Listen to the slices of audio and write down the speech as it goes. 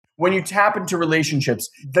When you tap into relationships,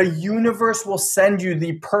 the universe will send you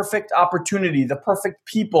the perfect opportunity, the perfect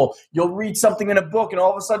people. You'll read something in a book and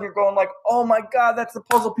all of a sudden you're going like, oh my God, that's the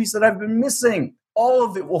puzzle piece that I've been missing. All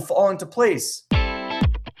of it will fall into place.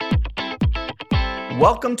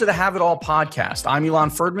 Welcome to the Have It All podcast. I'm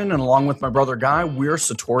Elon Ferdman, and along with my brother Guy, we're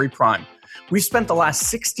Satori Prime. We've spent the last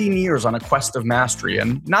 16 years on a quest of mastery,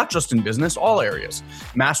 and not just in business, all areas.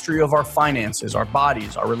 Mastery of our finances, our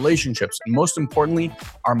bodies, our relationships, and most importantly,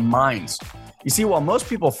 our minds. You see, while most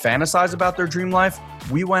people fantasize about their dream life,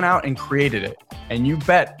 we went out and created it. And you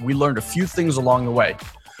bet we learned a few things along the way.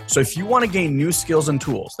 So if you want to gain new skills and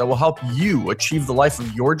tools that will help you achieve the life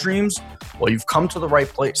of your dreams, well, you've come to the right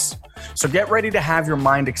place. So get ready to have your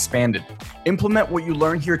mind expanded. Implement what you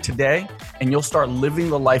learn here today, and you'll start living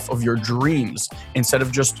the life of your dreams instead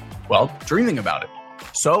of just, well, dreaming about it.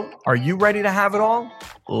 So are you ready to have it all?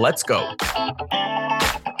 Let's go.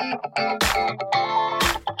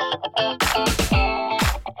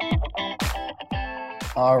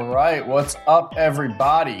 All right, what's up,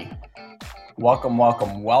 everybody? Welcome.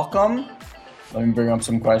 Let me bring up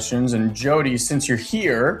some questions. And Jody, since you're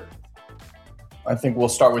here, I think we'll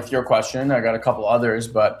start with your question. I got a couple others,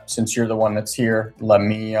 but since you're the one that's here, let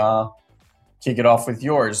me kick it off with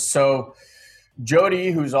yours. So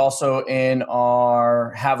Jody, who's also in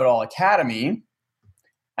our Have It All Academy,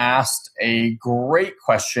 asked a great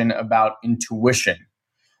question about intuition,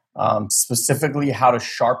 specifically how to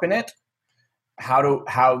sharpen it, how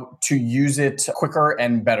to use it quicker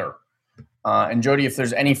and better. And Jody, if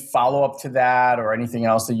there's any follow-up to that or anything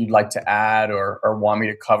else that you'd like to add or want me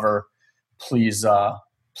to cover, please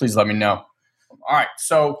let me know. All right,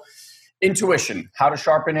 so intuition, how to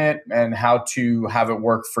sharpen it and how to have it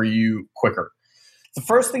work for you quicker. The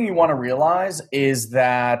first thing you want to realize is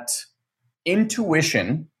that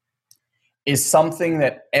intuition is something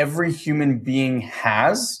that every human being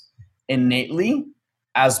has innately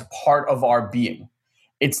as part of our being.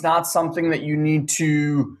 It's not something that you need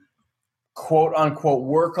to quote unquote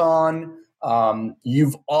work on.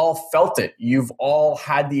 You've all felt it. You've all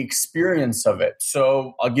had the experience of it.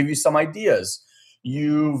 So I'll give you some ideas.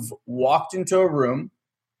 You've walked into a room,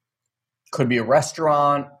 could be a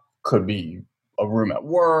restaurant, could be a room at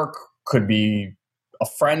work, could be a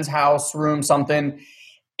friend's house room, something,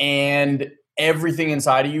 and everything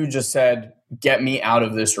inside of you just said, get me out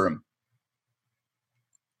of this room.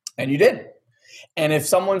 And you did. And if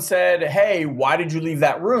someone said, hey, why did you leave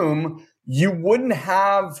that room? You wouldn't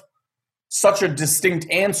have such a distinct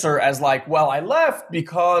answer as like, well, I left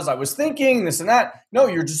because I was thinking this and that. No,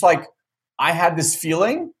 you're just like, I had this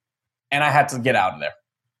feeling and I had to get out of there,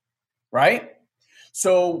 right?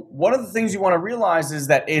 So one of the things you want to realize is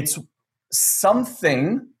that it's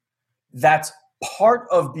something that's part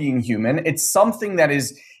of being human. It's something that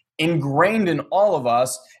is ingrained in all of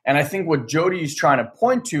us. And I think what Jody is trying to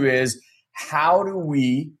point to is, how do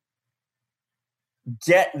we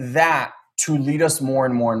get that to lead us more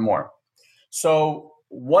and more and more? So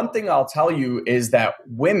one thing I'll tell you is that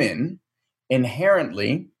women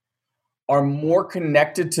inherently are more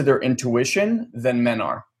connected to their intuition than men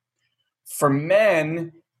are. For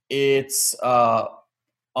men, it's a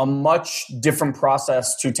much different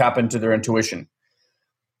process to tap into their intuition.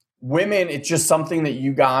 Women, it's just something that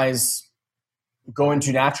you guys go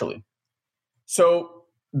into naturally. So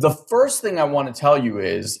the first thing I want to tell you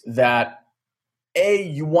is that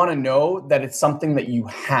you want to know that it's something that you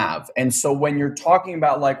have. And so when you're talking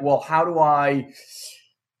about like, well, how do I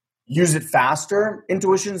use it faster?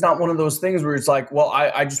 Intuition is not one of those things where it's like, well,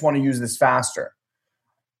 I just want to use this faster.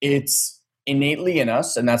 It's innately in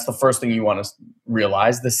us. And that's the first thing you want to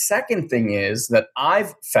realize. The second thing is that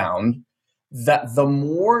I've found that the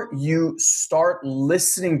more you start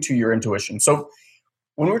listening to your intuition. So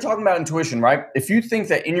when we're talking about intuition, right? If you think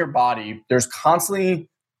that in your body, there's constantly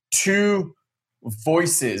two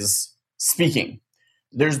voices speaking.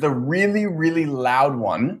 There's the really, really loud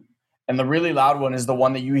one. And the really loud one is the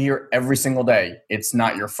one that you hear every single day. It's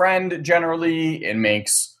not your friend generally. It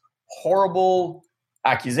makes horrible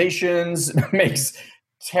accusations, makes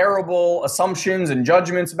terrible assumptions and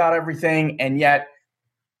judgments about everything. And yet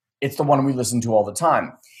it's the one we listen to all the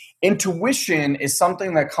time. Intuition is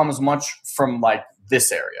something that comes much from like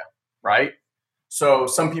this area, right? So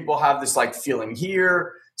some people have this like feeling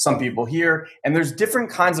here, some people here, and there's different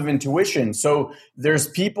kinds of intuition. So there's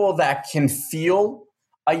people that can feel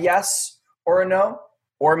a yes or a no,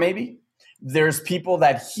 or maybe. There's people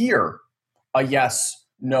that hear a yes,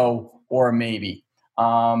 no, or a maybe.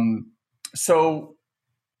 And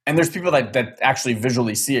there's people that actually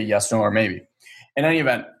visually see a yes, no, or maybe. In any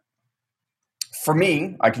event, for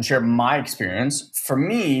me, I can share my experience. For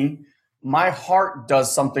me, my heart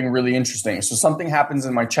does something really interesting. So something happens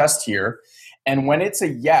in my chest here. And when it's a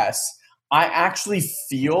yes, I actually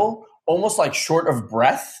feel almost like short of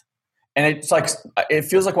breath. And it's like, it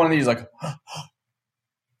feels like one of these, like,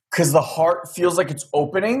 because the heart feels like it's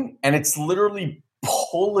opening and it's literally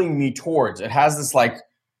pulling me towards. It has this like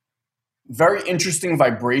very interesting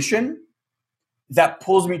vibration that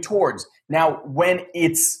pulls me towards. Now, when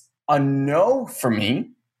it's a no for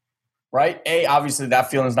me, right? Obviously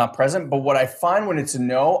that feeling is not present, but what I find when it's a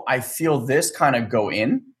no, I feel this kind of go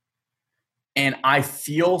in and I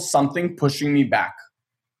feel something pushing me back.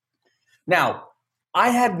 Now, I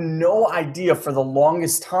had no idea for the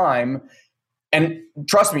longest time, and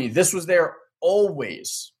trust me, this was there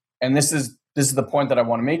always. And this is the point that I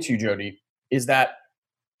want to make to you, Jody, is that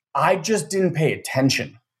I just didn't pay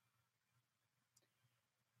attention.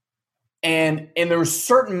 And there were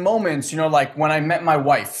certain moments, like when I met my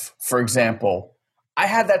wife, for example, I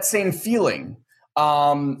had that same feeling.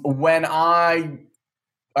 When I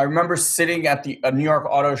remember sitting at a New York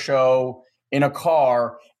Auto Show in a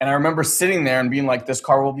car, and I remember sitting there and being like, this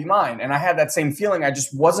car will be mine. And I had that same feeling. I just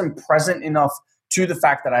wasn't present enough to the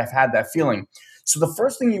fact that I've had that feeling. So the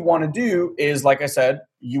first thing you want to do is, like I said,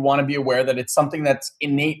 you want to be aware that it's something that's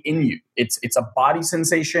innate in you. It's a body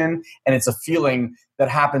sensation and it's a feeling that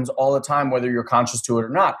happens all the time, whether you're conscious to it or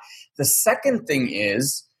not. The second thing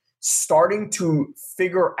is starting to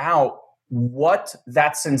figure out what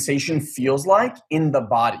that sensation feels like in the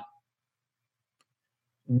body.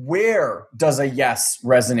 Where does a yes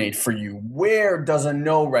resonate for you? Where does a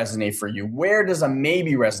no resonate for you? Where does a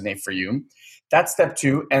maybe resonate for you? That's step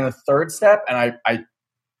 2. And the third step, and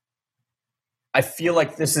I feel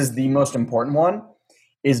like this is the most important one,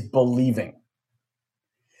 is believing.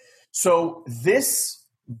 So this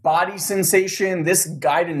body sensation, this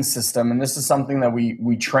guidance system, and this is something that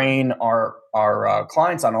we train our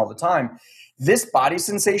clients on all the time, this body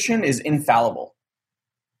sensation is infallible.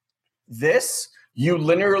 This, you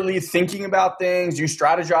linearly thinking about things, you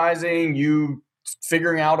strategizing, you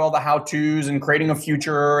figuring out all the how-tos and creating a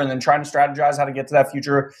future and then trying to strategize how to get to that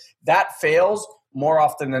future, that fails more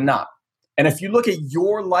often than not. And if you look at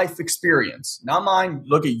your life experience, not mine,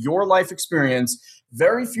 look at your life experience,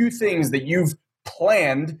 very few things that you've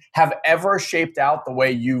planned have ever shaped out the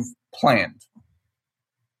way you've planned.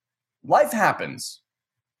 Life happens,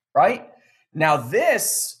 right? Now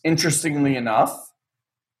this, interestingly enough,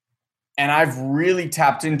 and I've really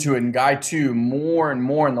tapped into it in Guy 2 more and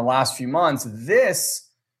more in the last few months, this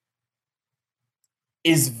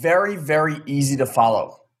is very, very easy to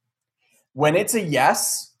follow. When it's a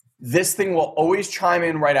yes, this thing will always chime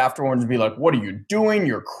in right afterwards and be like, what are you doing?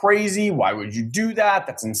 You're crazy. Why would you do that?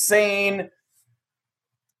 That's insane.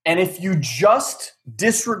 And if you just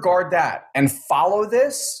disregard that and follow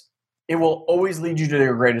this, it will always lead you to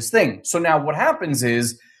your greatest thing. So now what happens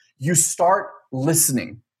is you start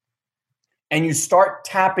listening. And you start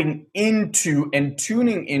tapping into and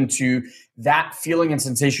tuning into that feeling and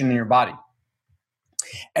sensation in your body.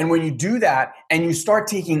 And when you do that and you start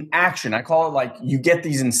taking action, I call it like you get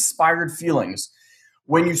these inspired feelings.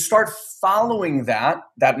 When you start following that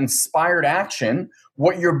inspired action,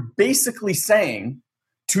 what you're basically saying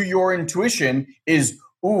to your intuition is,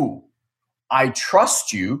 ooh, I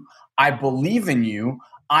trust you. I believe in you.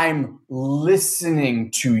 I'm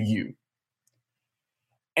listening to you.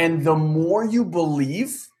 And the more you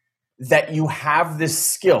believe that you have this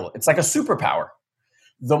skill, it's like a superpower.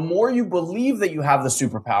 The more you believe that you have the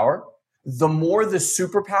superpower, the more the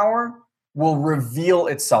superpower will reveal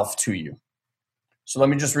itself to you. So let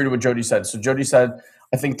me just read what Jody said. So Jody said,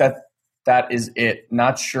 I think that is it.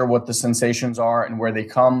 Not sure what the sensations are and where they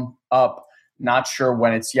come up. Not sure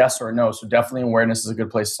when it's yes or no. So definitely awareness is a good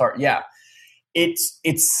place to start. Yeah, it's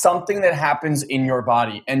something that happens in your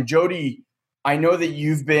body. And Jody, I know that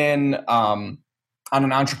you've been on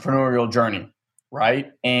an entrepreneurial journey,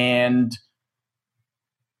 right? And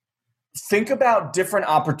think about different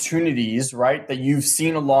opportunities, right, that you've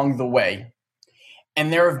seen along the way.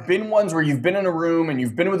 And there have been ones where you've been in a room and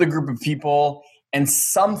you've been with a group of people and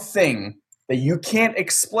something that you can't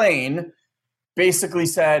explain basically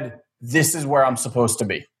said, this is where I'm supposed to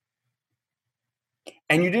be.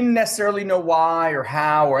 And you didn't necessarily know why or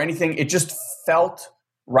how or anything. It just felt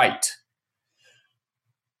right.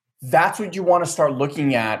 That's what you want to start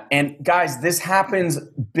looking at. And guys, this happens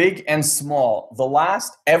big and small.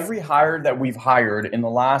 Every hire that we've hired in the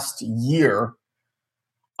last year,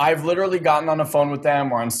 I've literally gotten on the phone with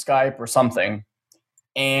them or on Skype or something.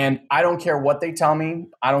 And I don't care what they tell me.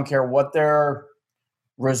 I don't care what their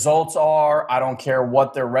results are. I don't care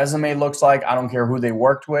what their resume looks like. I don't care who they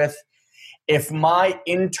worked with. If my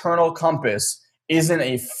internal compass isn't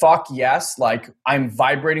a fuck yes, like I'm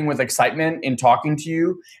vibrating with excitement in talking to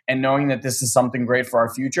you and knowing that this is something great for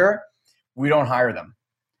our future, we don't hire them.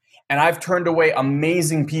 And I've turned away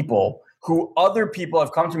amazing people who other people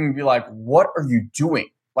have come to me and be like, what are you doing?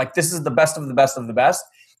 Like, this is the best of the best of the best.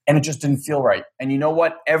 And it just didn't feel right. And you know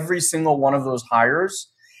what? Every single one of those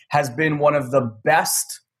hires has been one of the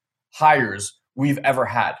best hires we've ever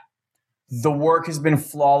had. The work has been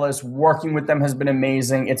flawless. Working with them has been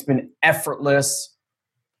amazing. It's been effortless.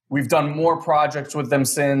 We've done more projects with them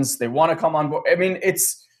since. They want to come on board. I mean,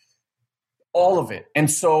 it's all of it. And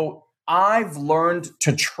so I've learned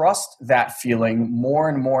to trust that feeling more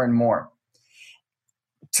and more and more,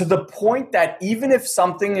 to the point that even if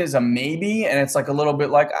something is a maybe and it's like a little bit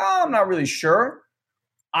like, I'm not really sure,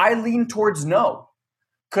 I lean towards no.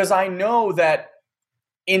 Because I know that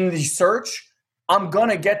in the search, I'm going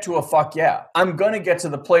to get to a fuck yeah. I'm going to get to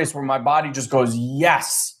the place where my body just goes,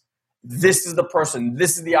 yes, this is the person,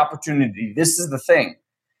 this is the opportunity, this is the thing.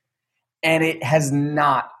 And it has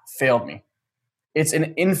not failed me. It's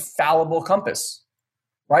an infallible compass,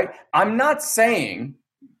 right? I'm not saying,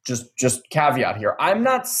 just caveat here, I'm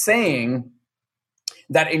not saying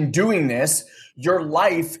that in doing this, your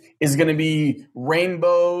life is going to be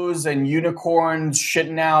rainbows and unicorns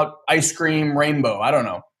shitting out ice cream rainbow. I don't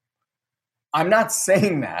know. I'm not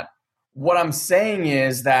saying that. What I'm saying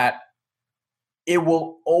is that it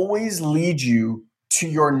will always lead you to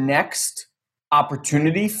your next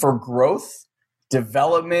opportunity for growth,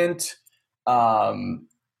 development,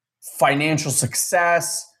 financial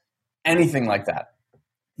success, anything like that.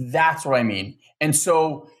 That's what I mean. And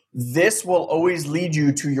so this will always lead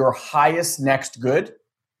you to your highest next good.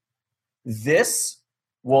 This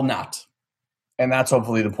will not. And that's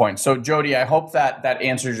hopefully the point. So Jody, I hope that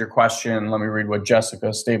answers your question. Let me read what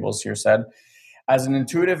Jessica Stables here said. As an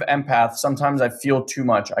intuitive empath, sometimes I feel too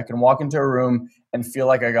much. I can walk into a room and feel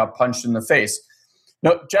like I got punched in the face.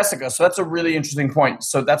 No, Jessica, so that's a really interesting point.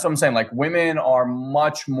 So that's what I'm saying. Like, women are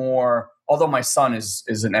much more, although my son is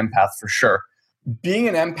an empath for sure. Being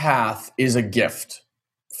an empath is a gift,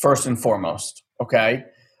 first and foremost. Okay.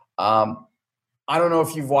 I don't know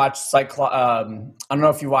if you've watched I don't know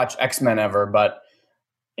if you watch X-Men ever, but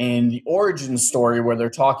in the origin story where they're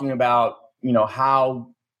talking about, how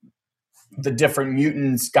the different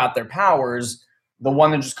mutants got their powers, the one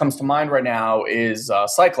that just comes to mind right now is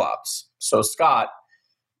Cyclops. So Scott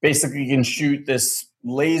basically can shoot this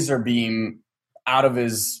laser beam out of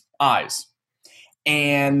his eyes.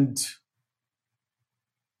 And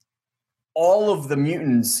all of the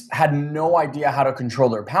mutants had no idea how to control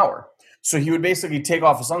their power. So he would basically take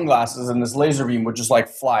off his sunglasses and this laser beam would just like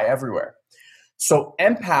fly everywhere. So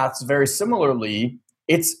empaths, very similarly,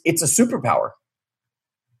 it's a superpower.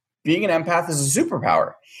 Being an empath is a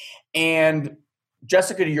superpower. And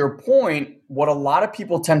Jessica, to your point, what a lot of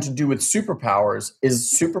people tend to do with superpowers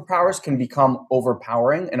is superpowers can become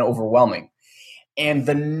overpowering and overwhelming. And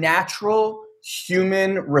the natural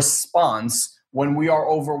human response when we are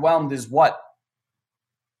overwhelmed is what?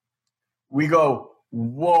 We go,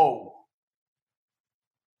 whoa,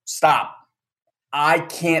 stop. I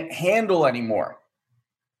can't handle anymore.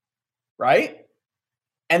 Right?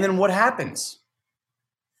 And then what happens?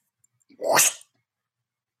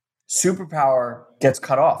 Superpower gets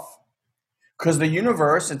cut off. Because the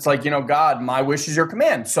universe, it's like, God, my wish is your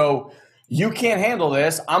command. So you can't handle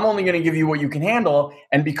this. I'm only going to give you what you can handle.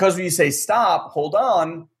 And because we say stop, hold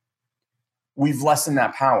on, we've lessened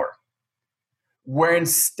that power. Where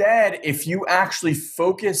instead, if you actually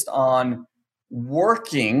focused on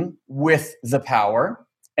working with the power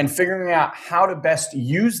and figuring out how to best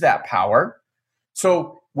use that power.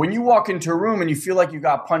 So when you walk into a room and you feel like you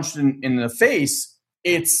got punched in the face,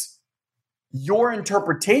 it's your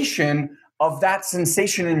interpretation of that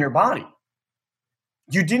sensation in your body.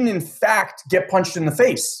 You didn't, in fact, get punched in the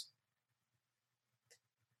face.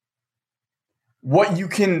 What you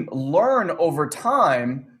can learn over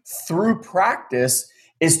time through practice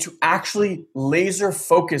is to actually laser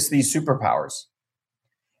focus these superpowers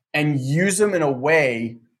and use them in a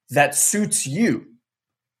way that suits you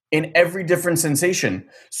in every different sensation.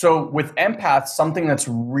 So with empaths, something that's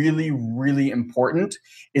really, really important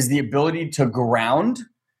is the ability to ground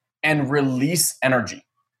and release energy.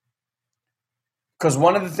 Because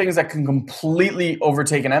one of the things that can completely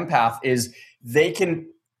overtake an empath is they can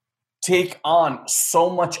take on so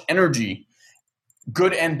much energy,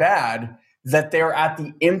 good and bad, that they're at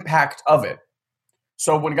the impact of it.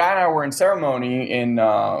 So when Guy and I were in ceremony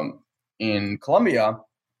in Colombia,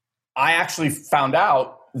 I actually found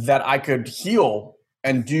out that I could heal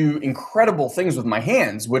and do incredible things with my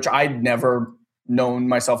hands, which I'd never known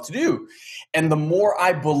myself to do. And the more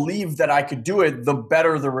I believed that I could do it, the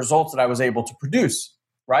better the results that I was able to produce,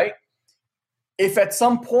 right? If at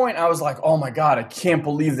some point I was like, oh my God, I can't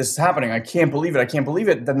believe this is happening. I can't believe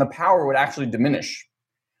it. Then the power would actually diminish,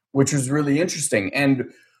 which was really interesting.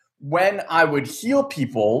 And when I would heal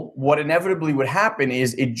people, what inevitably would happen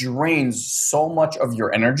is it drains so much of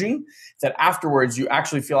your energy that afterwards you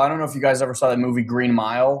actually feel, I don't know if you guys ever saw that movie Green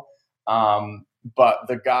Mile, but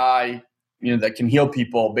the guy, that can heal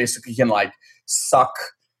people basically can like suck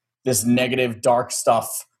this negative dark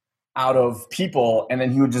stuff out of people, and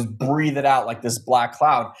then he would just breathe it out like this black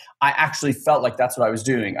cloud. I actually felt like that's what I was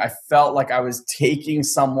doing. I felt like I was taking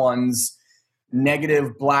someone's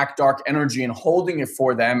negative black dark energy and holding it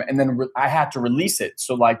for them, and then I had to release it.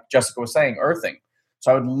 So like Jessica was saying, earthing.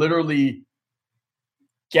 So I would literally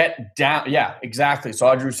get down. Yeah, exactly. So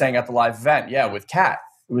Audrey was saying at the live event, with Kat,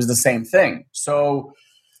 it was the same thing. So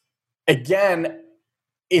again,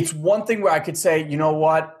 it's one thing where I could say, you know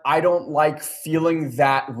what, I don't like feeling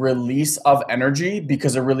that release of energy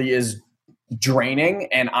because it really is draining,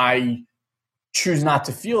 and I choose not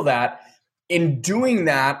to feel that. In doing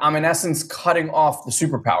that, I'm in essence cutting off the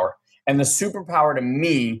superpower. And the superpower to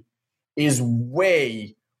me is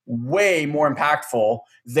way, way more impactful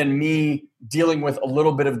than me dealing with a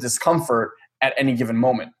little bit of discomfort at any given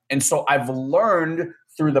moment. And so I've learned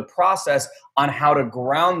through the process on how to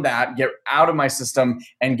ground that, get out of my system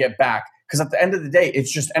and get back. Because at the end of the day,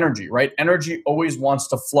 it's just energy, right? Energy always wants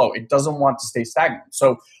to flow. It doesn't want to stay stagnant.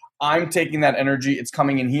 So I'm taking that energy, it's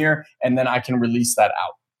coming in here, and then I can release that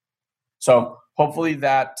out. So hopefully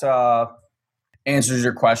that answers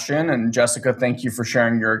your question. And Jessica, thank you for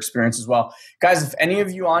sharing your experience as well. Guys, if any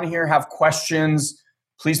of you on here have questions,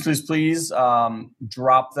 please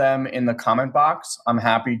drop them in the comment box. I'm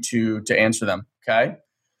happy to answer them, okay?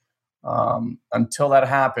 Until that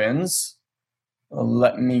happens,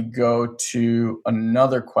 let me go to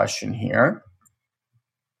another question here,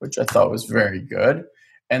 which I thought was very good.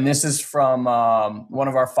 And this is from one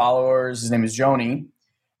of our followers. His name is Joni.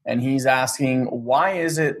 And he's asking, why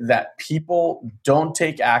is it that people don't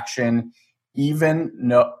take action even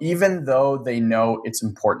though they know it's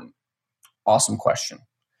important? Awesome question.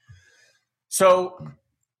 So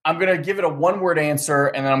I'm going to give it a one-word answer,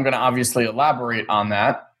 and then I'm going to obviously elaborate on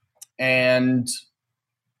that. And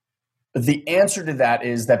the answer to that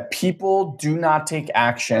is that people do not take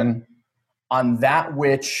action on that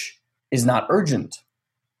which is not urgent.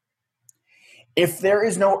 If there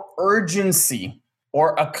is no urgency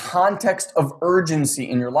or a context of urgency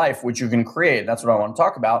in your life, which you can create, that's what I want to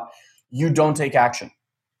talk about, you don't take action.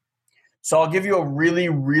 So I'll give you a really,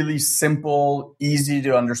 really simple, easy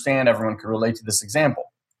to understand, everyone can relate to this example.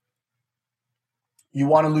 You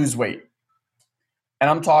want to lose weight. And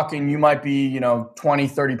I'm talking, you might be, 20,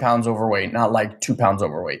 30 pounds overweight, not like 2 pounds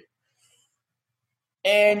overweight.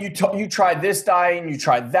 And you try this diet and you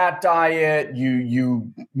try that diet,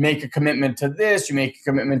 you make a commitment to this, you make a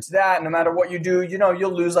commitment to that. No matter what you do,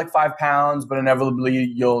 you'll lose like 5 pounds, but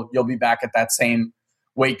inevitably you'll be back at that same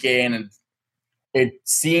weight gain. And it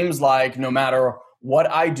seems like no matter what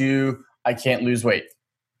I do, I can't lose weight.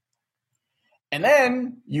 And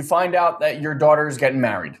then you find out that your daughter is getting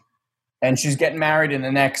married, and she's getting married in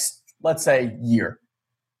the next, let's say, year.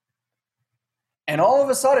 And all of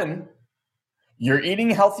a sudden, you're eating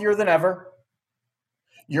healthier than ever,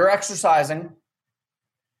 you're exercising,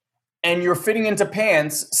 and you're fitting into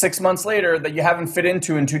pants 6 months later that you haven't fit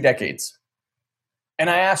into in 2 decades. And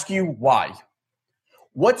I ask you, why?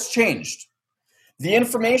 What's changed? The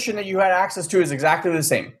information that you had access to is exactly the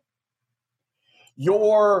same.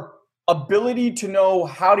 Your ability to know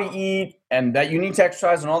how to eat and that you need to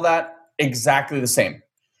exercise and all that, exactly the same.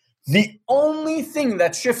 The only thing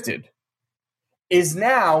that shifted is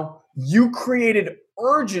now you created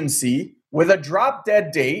urgency with a drop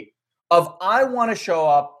dead date of I want to show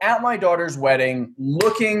up at my daughter's wedding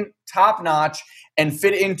looking top notch and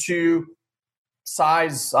fit into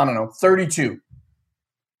size, 32.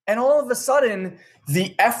 And all of a sudden,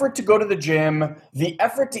 the effort to go to the gym, the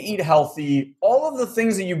effort to eat healthy, all of the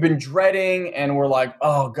things that you've been dreading and were like,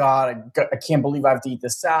 oh God, I can't believe I have to eat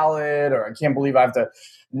this salad, or I can't believe I have to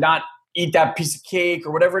not eat that piece of cake,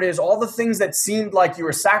 or whatever it is, all the things that seemed like you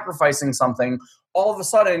were sacrificing something, all of a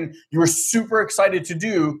sudden you were super excited to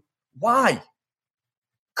do. Why?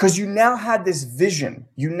 Because you now had this vision.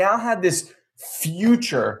 You now had this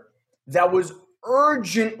future that was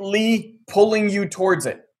urgently pulling you towards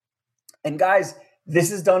it. And guys,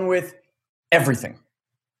 this is done with everything.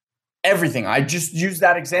 Everything. I just use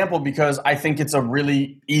that example because I think it's a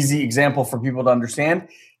really easy example for people to understand.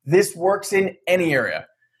 This works in any area.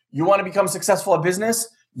 You want to become successful at business?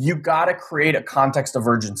 you got to create a context of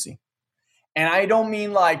urgency. And I don't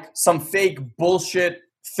mean like some fake bullshit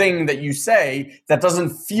thing that you say that doesn't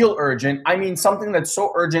feel urgent. I mean something that's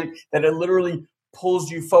so urgent that it literally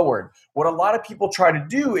pulls you forward. What a lot of people try to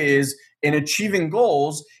do is, in achieving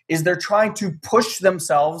goals, is they're trying to push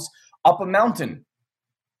themselves up a mountain.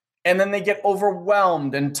 And then they get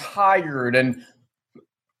overwhelmed and tired and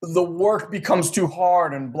the work becomes too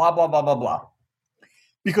hard and blah, blah, blah, blah, blah.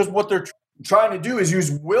 Because what they're trying to do is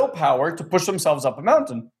use willpower to push themselves up a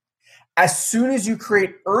mountain. As soon as you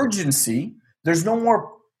create urgency, there's no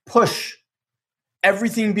more push.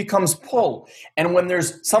 Everything becomes pull. And when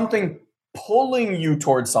there's something pulling you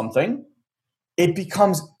towards something, it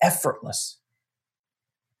becomes effortless.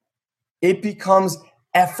 It becomes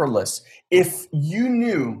effortless. If you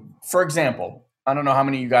knew, for example, I don't know how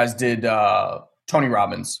many of you guys did Tony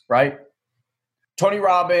Robbins, right? Tony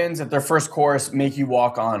Robbins at their first course make you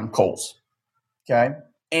walk on coals, okay?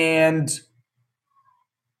 And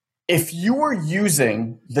if you were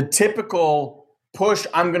using the typical push,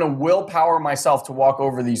 I'm going to willpower myself to walk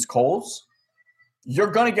over these coals,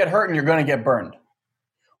 you're going to get hurt and you're going to get burned.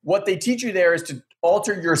 What they teach you there is to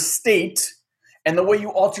alter your state. And the way you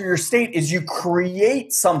alter your state is you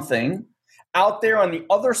create something out there on the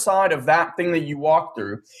other side of that thing that you walk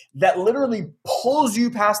through that literally pulls you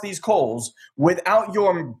past these coals without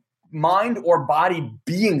your mind or body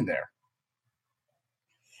being there.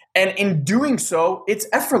 And in doing so, it's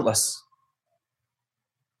effortless.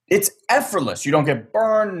 It's effortless. You don't get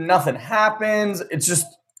burned. Nothing happens.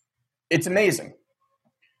 It's amazing.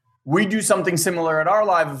 We do something similar at our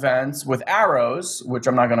live events with arrows, which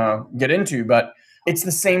I'm not going to get into, but it's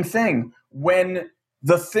the same thing. When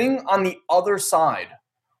the thing on the other side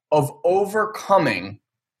of overcoming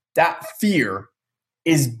that fear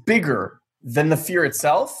is bigger than the fear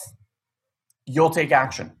itself, you'll take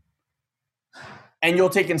action. And you'll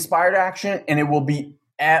take inspired action, and it will be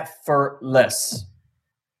effortless.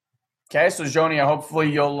 Okay, so Joni,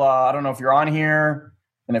 hopefully you'll, I don't know if you're on here,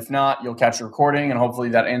 and if not, you'll catch the recording, and hopefully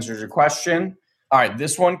that answers your question. All right,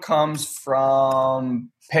 this one comes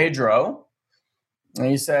from Pedro, and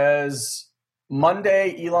he says,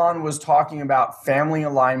 Monday, Elon was talking about family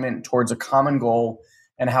alignment towards a common goal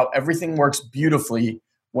and how everything works beautifully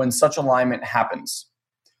when such alignment happens.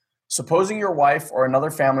 Supposing your wife or another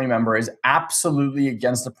family member is absolutely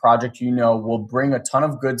against a project you know will bring a ton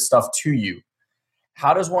of good stuff to you.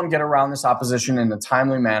 How does one get around this opposition in a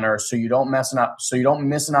timely manner so you don't miss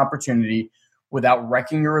an opportunity without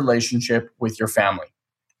wrecking your relationship with your family?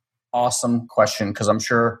 Awesome question, because I'm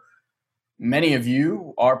sure many of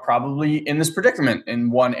you are probably in this predicament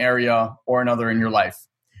in one area or another in your life.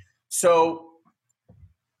 So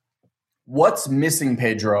what's missing,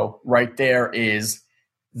 Pedro, right there is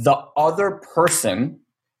the other person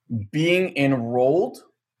being enrolled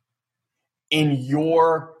in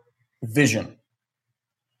your vision.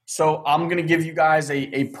 So I'm going to give you guys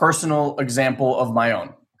a personal example of my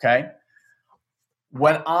own, okay?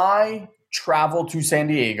 When I travel to San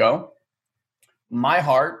Diego, my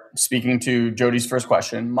heart, speaking to Jody's first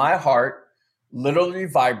question, my heart literally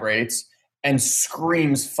vibrates and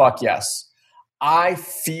screams, fuck yes. I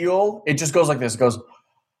feel, it just goes like this. It goes,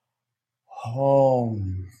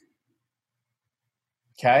 home.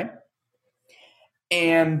 Okay?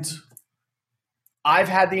 And I've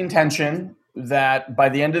had the intention that by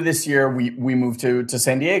the end of this year, we move to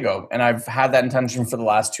San Diego. And I've had that intention for the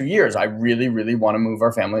last 2 years. I really, really want to move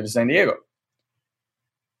our family to San Diego.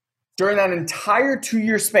 During that entire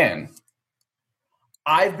 2-year span,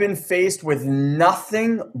 I've been faced with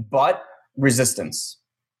nothing but resistance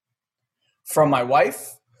from my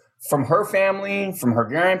wife, from her family, from her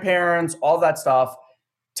grandparents, all that stuff,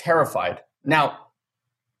 terrified. Now,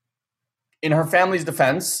 in her family's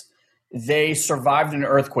defense, they survived an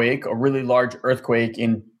earthquake, a really large earthquake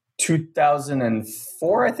in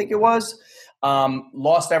 2004, I think it was.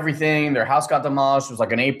 Lost everything. Their house got demolished. It was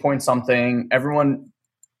like an 8-point something. Everyone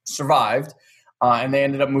survived, and they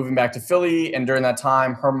ended up moving back to Philly. And during that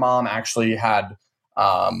time, her mom actually had,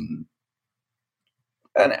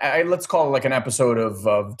 let's call it like an episode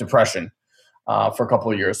of depression for a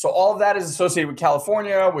couple of years. So all of that is associated with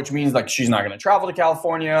California, which means like she's not going to travel to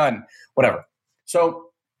California and whatever. So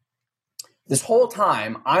this whole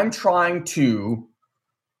time, I'm trying to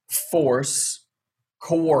force,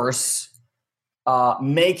 coerce,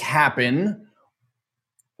 make happen,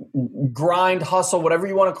 grind, hustle, whatever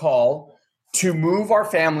you want to call, to move our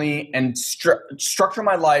family and structure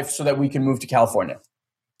my life so that we can move to California.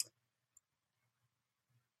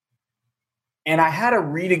 And I had a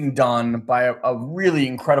reading done by a really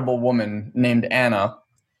incredible woman named Anna.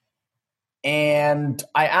 And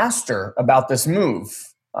I asked her about this move.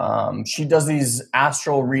 She does these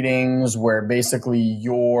astral readings where basically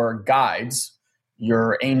your guides,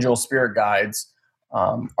 your angel spirit guides,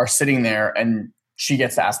 are sitting there, and she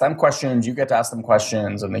gets to ask them questions. You get to ask them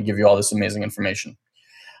questions, and they give you all this amazing information.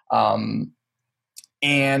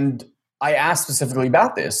 And I asked specifically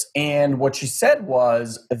about this, and what she said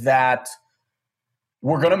was that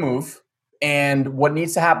we're going to move, and what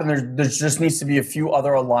needs to happen, there just needs to be a few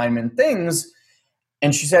other alignment things.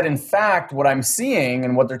 And she said, in fact, what I'm seeing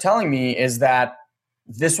and what they're telling me is that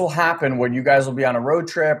this will happen when you guys will be on a road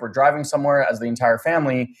trip or driving somewhere as the entire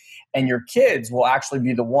family, and your kids will actually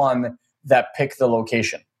be the one that pick the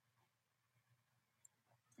location.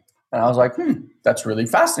 And I was like, that's really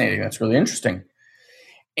fascinating. That's really interesting.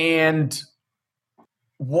 And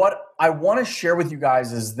what I want to share with you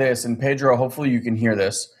guys is this, and Pedro, hopefully you can hear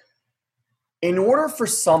this. In order for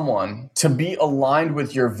someone to be aligned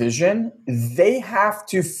with your vision, they have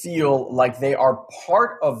to feel like they are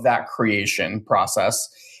part of that creation process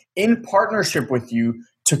in partnership with you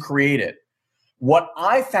to create it. What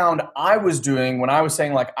I found I was doing when I was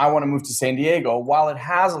saying, like, I want to move to San Diego, while it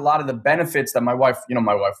has a lot of the benefits that my wife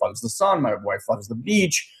loves the sun, my wife loves the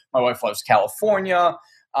beach, my wife loves California.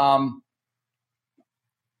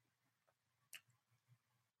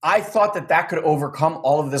 I thought that could overcome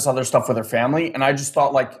all of this other stuff with her family. And I just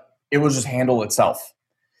thought like it would just handle itself.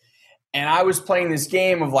 And I was playing this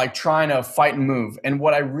game of like trying to fight and move. And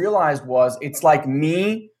what I realized was it's like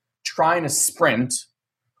me trying to sprint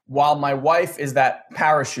while my wife is that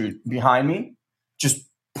parachute behind me, just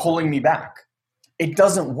pulling me back. It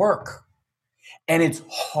doesn't work. And it's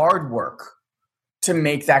hard work to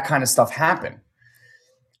make that kind of stuff happen.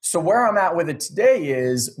 So where I'm at with it today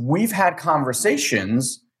is we've had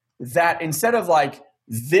conversations that instead of like,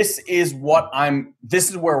 this is where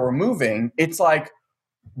we're moving, it's like,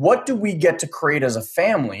 what do we get to create as a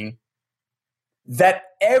family that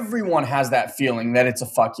everyone has that feeling that it's a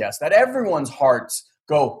fuck yes, that everyone's hearts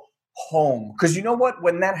go home? Because you know what?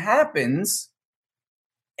 When that happens,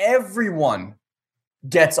 everyone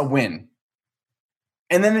gets a win.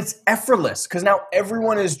 And then it's effortless because now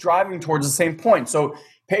everyone is driving towards the same point. So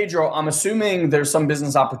Pedro, I'm assuming there's some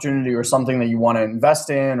business opportunity or something that you want to invest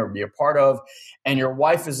in or be a part of, and your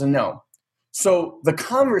wife is a no. So the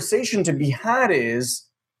conversation to be had is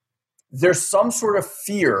there's some sort of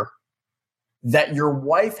fear that your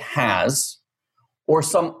wife has or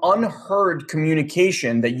some unheard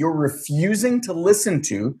communication that you're refusing to listen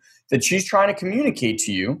to that she's trying to communicate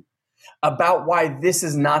to you about why this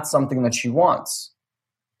is not something that she wants.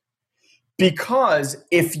 Because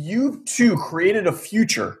if you two created a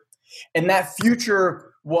future and that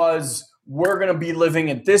future was we're going to be living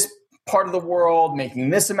at this part of the world, making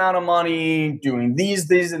this amount of money, doing these,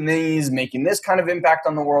 and these, making this kind of impact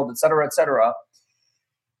on the world, et cetera,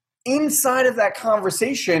 inside of that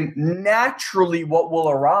conversation, naturally what will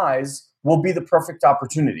arise will be the perfect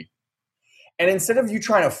opportunity. And instead of you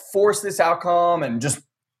trying to force this outcome and just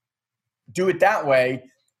do it that way,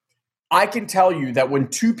 I can tell you that when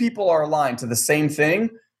two people are aligned to the same thing,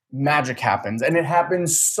 magic happens. And it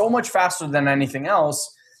happens so much faster than anything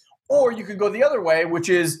else. Or you could go the other way, which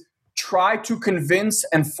is try to convince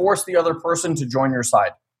and force the other person to join your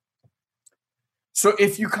side. So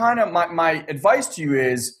if you my advice to you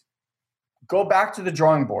is go back to the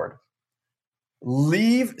drawing board.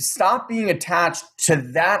 Stop being attached to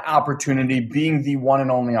that opportunity being the one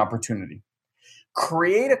and only opportunity.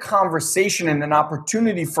 Create a conversation and an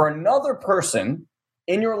opportunity for another person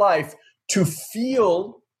in your life to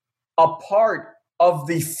feel a part of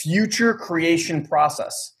the future creation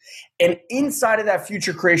process. And inside of that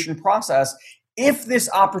future creation process, if this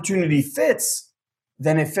opportunity fits,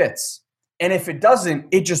 then it fits. And if it doesn't,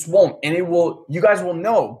 it just won't. And you guys will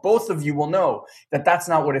know, both of you will know that that's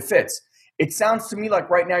not what it fits. It sounds to me like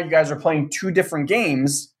right now you guys are playing two different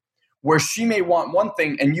games where she may want one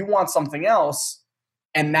thing and you want something else.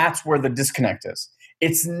 And that's where the disconnect is.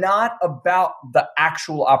 It's not about the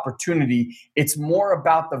actual opportunity. It's more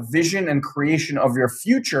about the vision and creation of your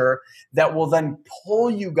future that will then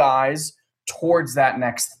pull you guys towards that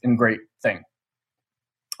next and great thing.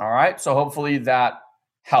 All right. So hopefully that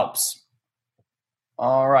helps.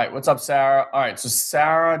 All right. What's up, Sarah? All right. So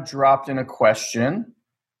Sarah dropped in a question.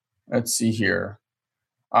 Let's see here.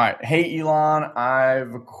 All right. Hey, Elon, I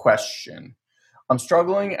have a question. I'm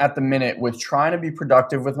struggling at the minute with trying to be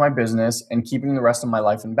productive with my business and keeping the rest of my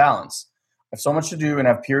life in balance. I have so much to do and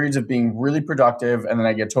have periods of being really productive, and then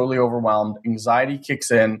I get totally overwhelmed. Anxiety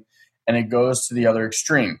kicks in, and it goes to the other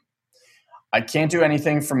extreme. I can't do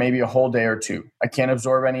anything for maybe a whole day or two. I can't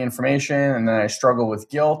absorb any information, and then I struggle with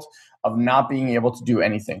guilt of not being able to do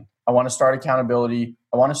anything. I want to start accountability.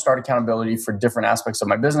 I want to start accountability for different aspects of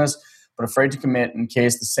my business, but afraid to commit in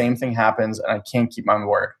case the same thing happens and I can't keep my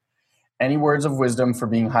word. Any words of wisdom for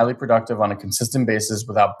being highly productive on a consistent basis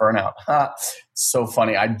without burnout? So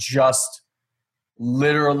funny. I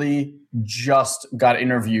literally just got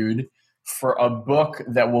interviewed for a book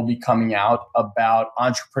that will be coming out about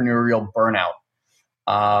entrepreneurial burnout.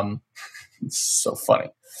 It's so funny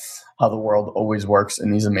how the world always works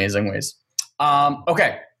in these amazing ways.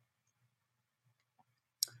 Okay.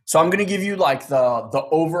 So I'm going to give you like the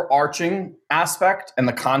overarching aspect and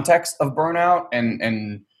the context of burnout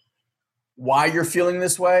and why you're feeling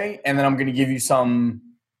this way. And then I'm going to give you some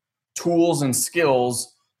tools and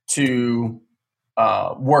skills to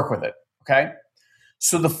work with it. Okay.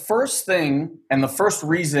 So the first thing and the first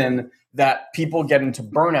reason that people get into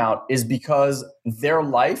burnout is because their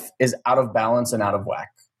life is out of balance and out of whack.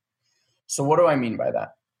 So what do I mean by that?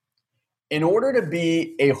 In order to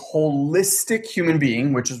be a holistic human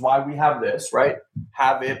being, which is why we have this, right?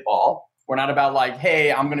 Have it all. We're not about like,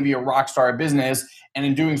 hey, I'm going to be a rock star at business, and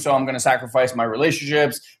in doing so, I'm going to sacrifice my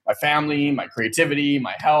relationships, my family, my creativity,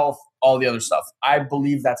 my health, all the other stuff. I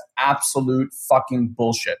believe that's absolute fucking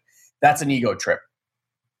bullshit. That's an ego trip.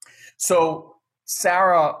 So,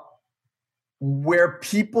 Sarah, where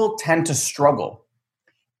people tend to struggle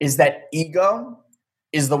is that ego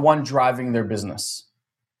is the one driving their business.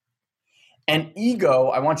 And ego,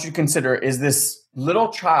 I want you to consider, is this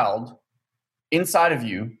little child inside of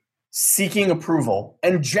you seeking approval.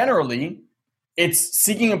 And generally, it's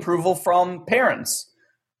seeking approval from parents,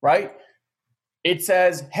 right? It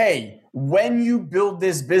says, hey, when you build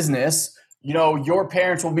this business, you know, your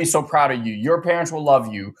parents will be so proud of you. Your parents will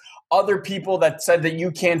love you. Other people that said that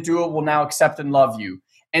you can't do it will now accept and love you.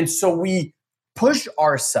 And so we push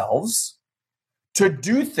ourselves to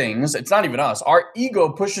do things. It's not even us. Our ego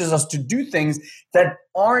pushes us to do things that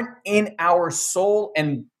aren't in our soul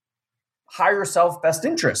and higher self best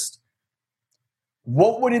interest.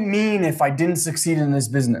 What would it mean if I didn't succeed in this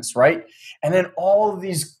business, right? And then all of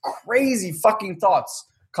these crazy fucking thoughts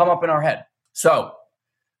come up in our head. So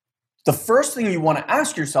the first thing you want to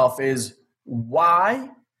ask yourself is, why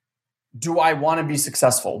do I want to be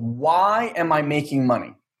successful? Why am I making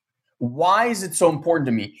money? Why is it so important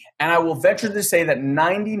to me? And I will venture to say that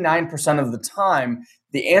 99% of the time,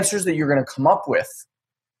 the answers that you're going to come up with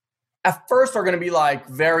at first are going to be like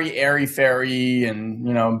very airy-fairy and,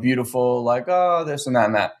 you know, beautiful, like, oh, this and that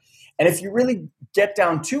and that. And if you really get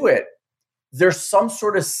down to it, there's some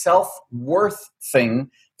sort of self-worth thing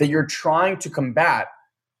that you're trying to combat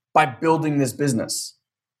by building this business.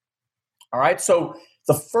 All right. So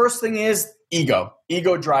the first thing is ego.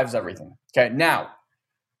 Ego drives everything. Okay. Now,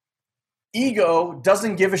 ego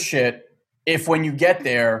doesn't give a shit if when you get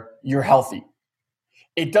there, you're healthy.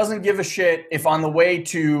 It doesn't give a shit if on the way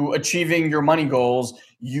to achieving your money goals,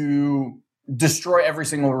 you destroy every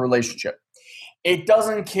single relationship. It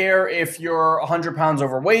doesn't care if you're 100 pounds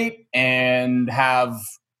overweight and have,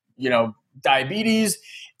 you know, diabetes.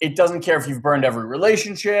 It doesn't care if you've burned every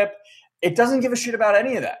relationship. It doesn't give a shit about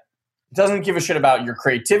any of that. It doesn't give a shit about your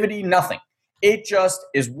creativity, nothing. It just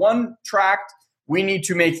is one tracked. We need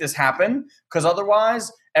to make this happen because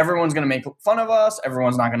otherwise everyone's going to make fun of us.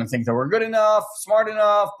 Everyone's not going to think that we're good enough, smart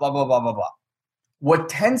enough, blah, blah, blah, blah, blah. What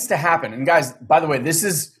tends to happen, and guys, by the way, this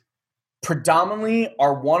is predominantly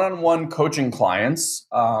our one-on-one coaching clients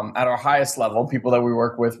at our highest level, people that we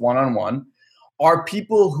work with one-on-one, are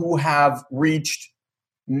people who have reached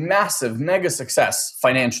massive, mega success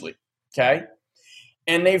financially, okay?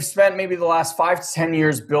 And they've spent maybe the last 5 to 10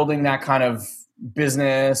 years building that kind of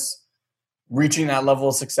business, reaching that level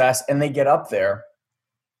of success, and they get up there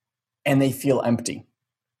and they feel empty.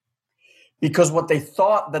 Because what they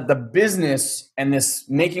thought that the business and this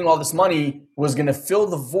making all this money was going to fill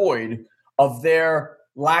the void of their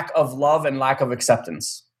lack of love and lack of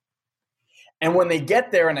acceptance. And when they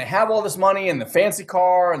get there and they have all this money and the fancy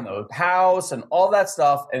car and the house and all that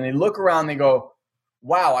stuff, and they look around, they go,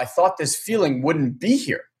 wow, I thought this feeling wouldn't be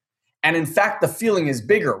here. And in fact, the feeling is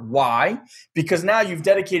bigger. Why? Because now you've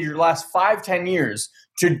dedicated your last 5-10 years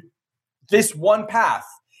to this one path.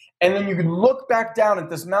 And then you can look back down at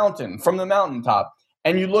this mountain from the mountaintop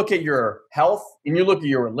and you look at your health and you look at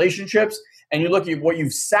your relationships and you look at what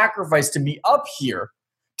you've sacrificed to be up here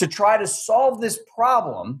to try to solve this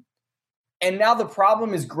problem. And now the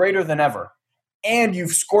problem is greater than ever. And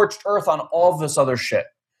you've scorched earth on all this other shit.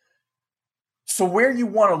 So where you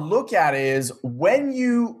want to look at is when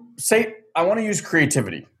you say, I want to use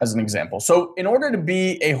creativity as an example. So in order to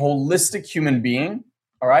be a holistic human being,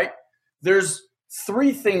 all right, there's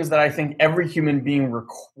 3 things that I think every human being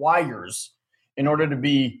requires in order to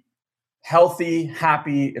be healthy,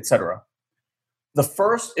 happy, etc. The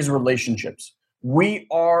first is relationships. We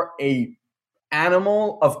are a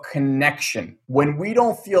animal of connection. When we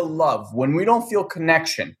don't feel love, when we don't feel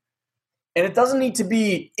connection, and it doesn't need to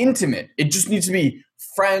be intimate. It just needs to be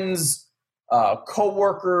friends,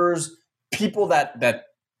 co-workers, people that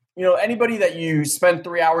anybody that you spend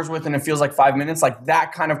 3 hours with and it feels like 5 minutes, like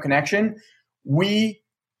that kind of connection. We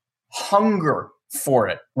hunger for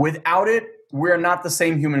it. Without it, we're not the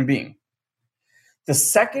same human being. The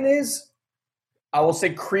second is, I will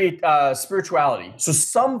say, create spirituality. So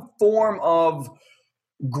some form of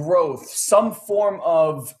growth, some form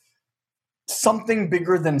of something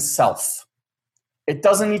bigger than self. It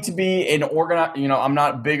doesn't need to be an organized, I'm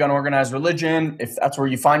not big on organized religion. If that's where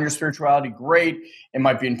you find your spirituality, great. It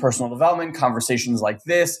might be in personal development, conversations like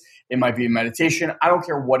this. It might be in meditation. I don't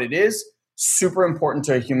care what it is. Super important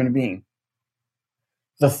to a human being.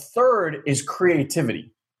 The third is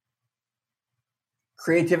creativity.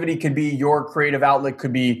 Creativity could be your creative outlet,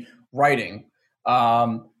 could be writing.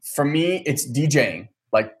 For me, it's DJing,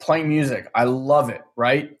 like playing music. I love it,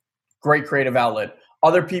 right? Great creative outlet.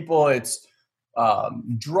 Other people, it's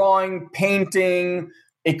drawing, painting.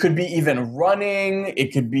 It could be even running.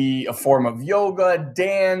 It could be a form of yoga,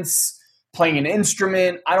 dance, playing an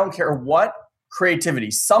instrument. I don't care what.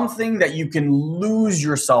 Creativity, something that you can lose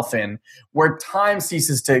yourself in, where time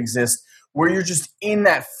ceases to exist, where you're just in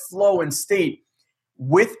that flow and state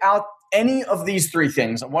without any of these three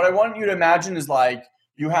things. What I want you to imagine is like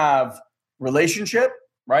you have relationship,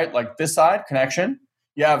 right? Like this side, connection.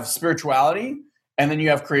 You have spirituality, and then you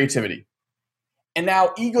have creativity. And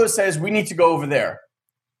now ego says we need to go over there.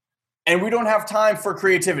 And we don't have time for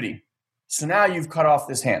creativity. So now you've cut off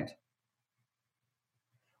this hand.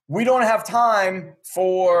 We don't have time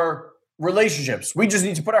for relationships. We just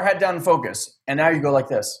need to put our head down and focus. And now you go like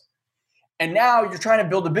this. And now you're trying to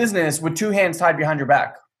build a business with two hands tied behind your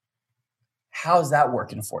back. How's that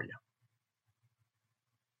working for you?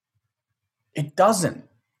 It doesn't.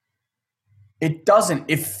 It doesn't.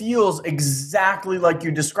 It feels exactly like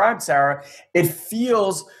you described, Sarah. It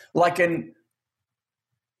feels like an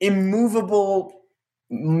immovable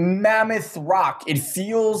mammoth rock. It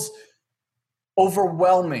feels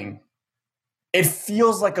overwhelming. It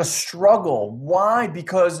feels like a struggle. Why?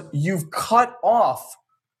 Because you've cut off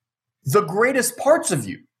the greatest parts of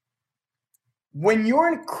you. When you're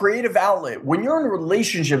in creative outlet, when you're in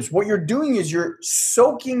relationships, what you're doing is you're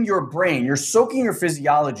soaking your brain, you're soaking your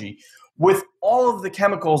physiology with all of the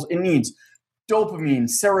chemicals it needs. Dopamine,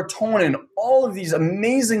 serotonin, all of these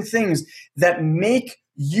amazing things that make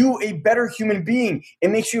you a better human being. It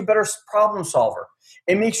makes you a better problem solver.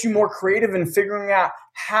 It makes you more creative in figuring out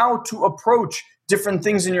how to approach different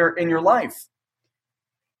things in your life.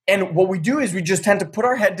 And what we do is we just tend to put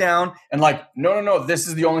our head down and like, no, this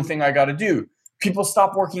is the only thing I got to do. People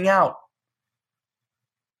stop working out.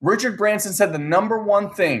 Richard Branson said the number one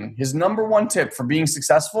thing, his number one tip for being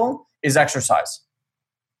successful is exercise.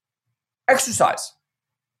 Exercise.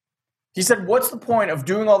 He said, what's the point of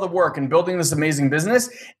doing all the work and building this amazing business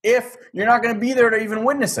if you're not going to be there to even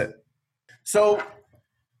witness it? So,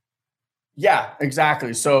 yeah,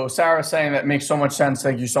 exactly. So Sarah's saying that makes so much sense.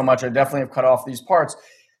 Thank you so much. I definitely have cut off these parts.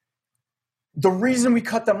 The reason we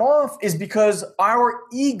cut them off is because our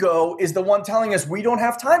ego is the one telling us we don't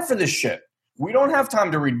have time for this shit. We don't have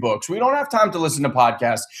time to read books. We don't have time to listen to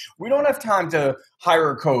podcasts. We don't have time to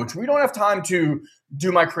hire a coach. We don't have time to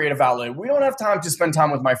do my creative outlet. We don't have time to spend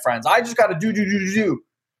time with my friends. I just got to do.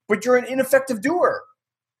 But you're an ineffective doer.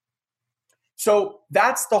 So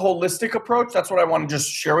that's the holistic approach. That's what I want to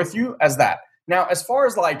just share with you as that. Now, as far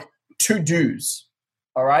as like to-dos,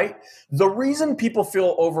 all right? The reason people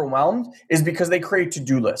feel overwhelmed is because they create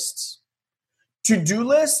to-do lists. To-do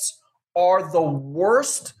lists are the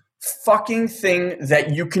worst fucking thing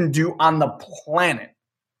that you can do on the planet.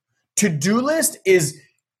 To-do list is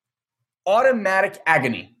automatic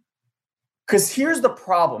agony. Because here's the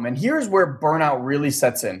problem, and here's where burnout really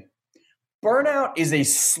sets in. Burnout is a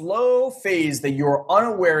slow phase that you're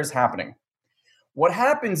unaware is happening. What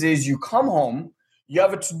happens is you come home, you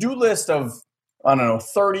have a to-do list of,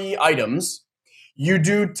 30 items. You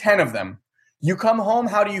do 10 of them. You come home,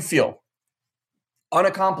 how do you feel?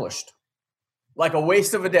 Unaccomplished. Like a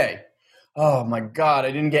waste of a day. Oh my God,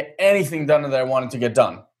 I didn't get anything done that I wanted to get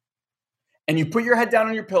done. And you put your head down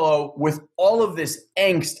on your pillow with all of this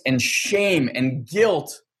angst and shame and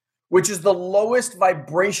guilt, which is the lowest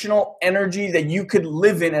vibrational energy that you could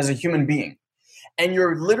live in as a human being. And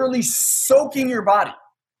you're literally soaking your body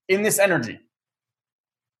in this energy.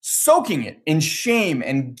 Soaking it in shame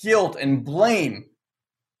and guilt and blame.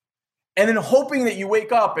 And then hoping that you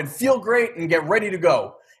wake up and feel great and get ready to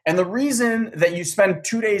go. And the reason that you spend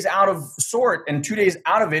 2 days out of sort and 2 days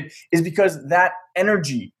out of it is because that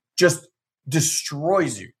energy just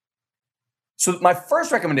destroys you. So my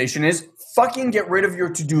first recommendation is fucking get rid of your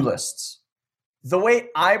to-do lists. The way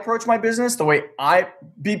I approach my business, the way I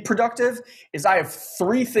be productive is I have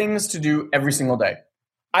 3 things to do every single day.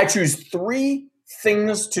 I choose 3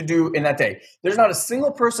 things to do in that day. There's not a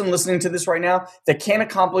single person listening to this right now that can't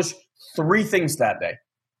accomplish 3 things that day.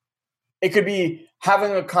 It could be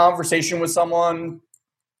having a conversation with someone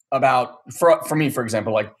about, for me, for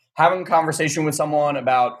example, like having a conversation with someone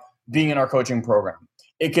about being in our coaching program.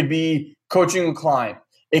 It could be coaching a client.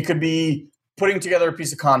 It could be putting together a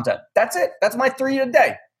piece of content. That's it. That's my 3 a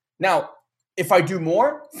day. Now, if I do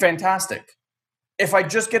more, fantastic. If I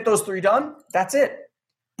just get those 3 done, that's it.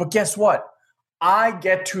 But guess what? I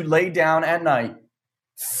get to lay down at night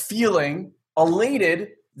feeling elated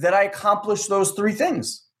that I accomplished those 3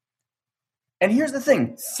 things. And here's the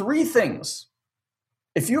thing, 3 things.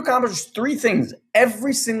 If you accomplish 3 things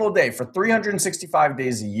every single day for 365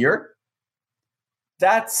 days a year,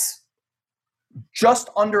 that's just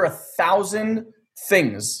under 1,000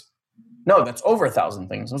 things. No, that's over 1,000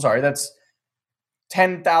 things. I'm sorry. That's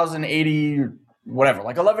 10,080, whatever,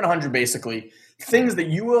 like 1,100 basically, things that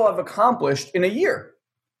you will have accomplished in a year.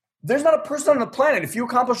 There's not a person on the planet, if you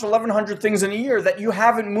accomplish 1,100 things in a year, that you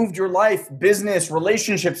haven't moved your life, business,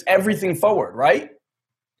 relationships, everything forward, right?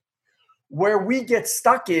 Where we get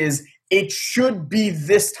stuck is it should be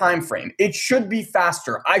this time frame. It should be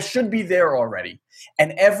faster. I should be there already.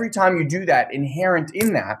 And every time you do that, inherent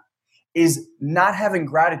in that is not having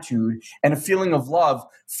gratitude and a feeling of love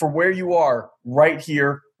for where you are right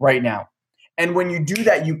here, right now. And when you do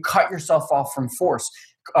that, you cut yourself off from source.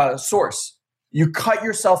 You cut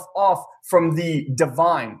yourself off from the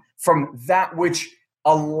divine, from that which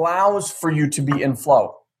allows for you to be in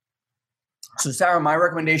flow. So Sarah, my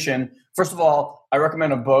recommendation, first of all, I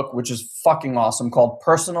recommend a book which is fucking awesome called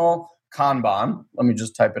Personal Kanban. Let me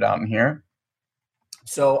just type it out in here.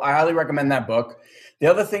 So I highly recommend that book. The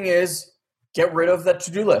other thing is get rid of that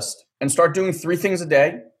to-do list and start doing 3 things a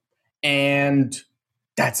day. And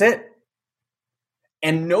that's it.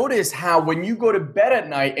 And notice how when you go to bed at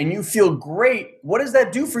night and you feel great, what does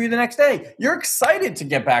that do for you the next day? You're excited to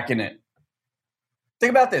get back in it. Think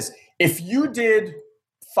about this. If you did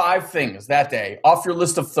 5 things that day off your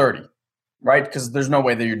list of 30, right? Because there's no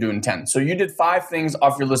way that you're doing 10. So you did 5 things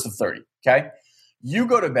off your list of 30, okay? You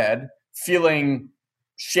go to bed feeling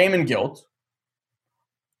shame and guilt.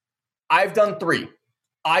 I've done 3.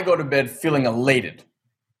 I go to bed feeling elated.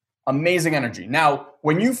 Amazing energy. Now,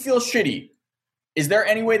 when you feel shitty, is there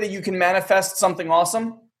any way that you can manifest something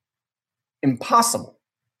awesome? Impossible,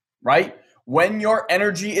 right? When your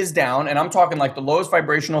energy is down, and I'm talking like the lowest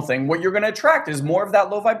vibrational thing, what you're going to attract is more of that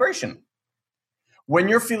low vibration. When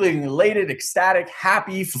you're feeling elated, ecstatic,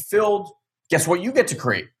 happy, fulfilled, guess what you get to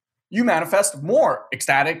create? You manifest more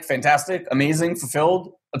ecstatic, fantastic, amazing,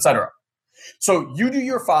 fulfilled, etc. So you do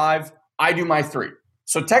your 5, I do my 3.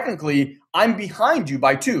 So technically, I'm behind you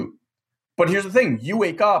by 2. But here's the thing. You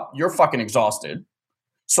wake up, you're fucking exhausted.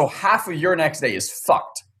 So half of your next day is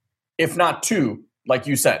fucked, if not 2, like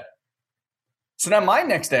you said. So now my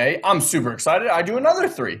next day, I'm super excited. I do another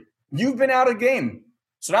 3. You've been out of the game.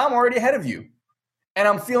 So now I'm already ahead of you. And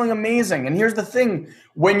I'm feeling amazing. And here's the thing.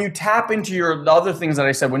 When you tap into the other things that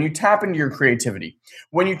I said, when you tap into your creativity,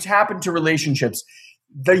 when you tap into relationships,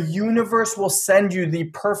 the universe will send you the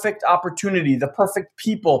perfect opportunity, the perfect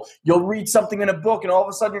people. You'll read something in a book and all of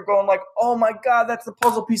a sudden you're going like, oh my God, that's the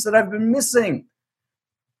puzzle piece that I've been missing.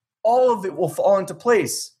 All of it will fall into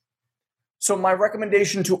place. So my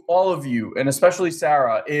recommendation to all of you, and especially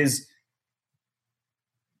Sarah, is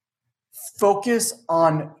focus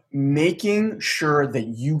on making sure that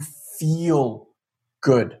you feel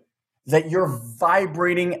good, that you're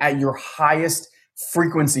vibrating at your highest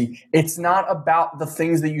frequency. It's not about the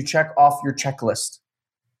things that you check off your checklist.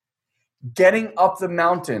 Getting up the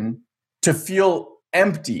mountain to feel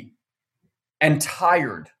empty and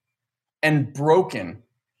tired and broken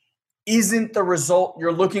isn't the result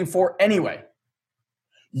you're looking for anyway.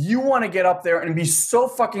 You want to get up there and be so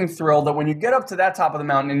fucking thrilled that when you get up to that top of the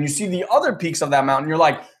mountain and you see the other peaks of that mountain, you're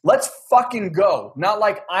like, let's fucking go. Not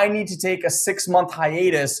like I need to take a 6-month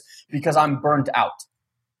hiatus because I'm burnt out.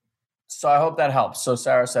 So I hope that helps. So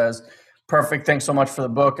Sarah says, perfect. Thanks so much for the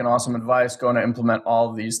book and awesome advice. Going to implement all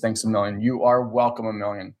of these. Thanks a million. You are welcome a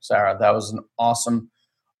million, Sarah. That was an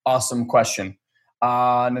awesome question.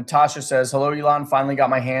 Natasha says, hello, Elon. Finally got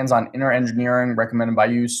my hands on Inner Engineering recommended by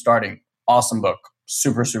you starting. Awesome book.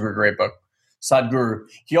 Super, super great book. Sadhguru.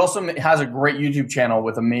 He also has a great YouTube channel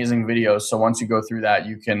with amazing videos. So once you go through that,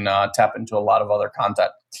 you can tap into a lot of other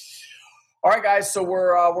content. All right, guys. So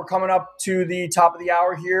we're coming up to the top of the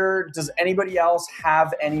hour here. Does anybody else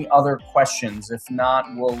have any other questions? If not,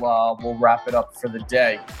 we'll wrap it up for the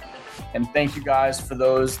day. And thank you guys for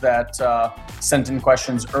those that sent in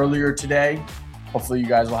questions earlier today. Hopefully you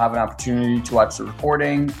guys will have an opportunity to watch the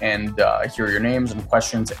recording and hear your names and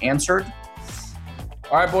questions answered.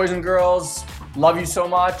 All right, boys and girls, love you so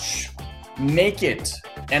much. Make it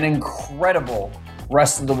an incredible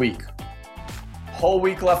rest of the week. Whole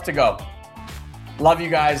week left to go. Love you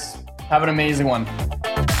guys. Have an amazing one.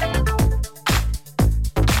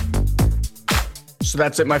 So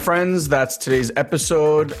that's it, my friends. That's today's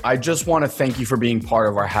episode. I just want to thank you for being part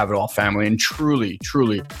of our Have It All family, and truly,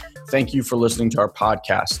 truly thank you for listening to our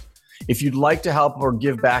podcast. If you'd like to help or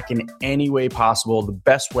give back in any way possible, the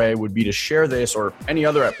best way would be to share this or any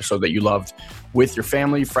other episode that you loved with your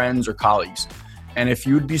family, friends, or colleagues. And if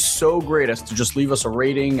you'd be so great as to just leave us a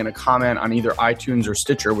rating and a comment on either iTunes or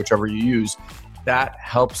Stitcher, whichever you use, that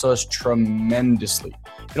helps us tremendously.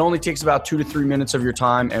 It only takes about 2 to 3 minutes of your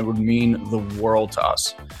time and would mean the world to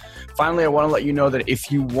us. Finally, I want to let you know that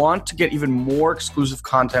if you want to get even more exclusive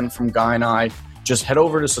content from Guy and I, just head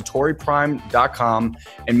over to satoriprime.com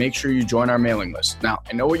and make sure you join our mailing list. Now,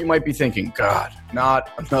 I know what you might be thinking. God, not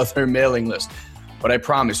another mailing list. But I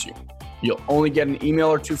promise you, you'll only get an email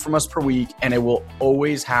or two from us per week, and it will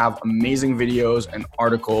always have amazing videos and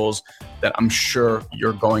articles that I'm sure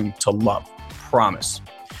you're going to love. Promise.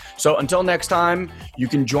 So until next time, you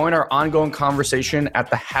can join our ongoing conversation at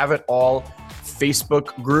the Have It All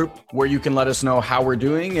Facebook group, where you can let us know how we're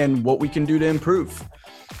doing and what we can do to improve.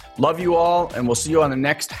 Love you all, and we'll see you on the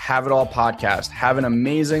next Have It All podcast. Have an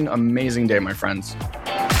amazing, amazing day, my friends.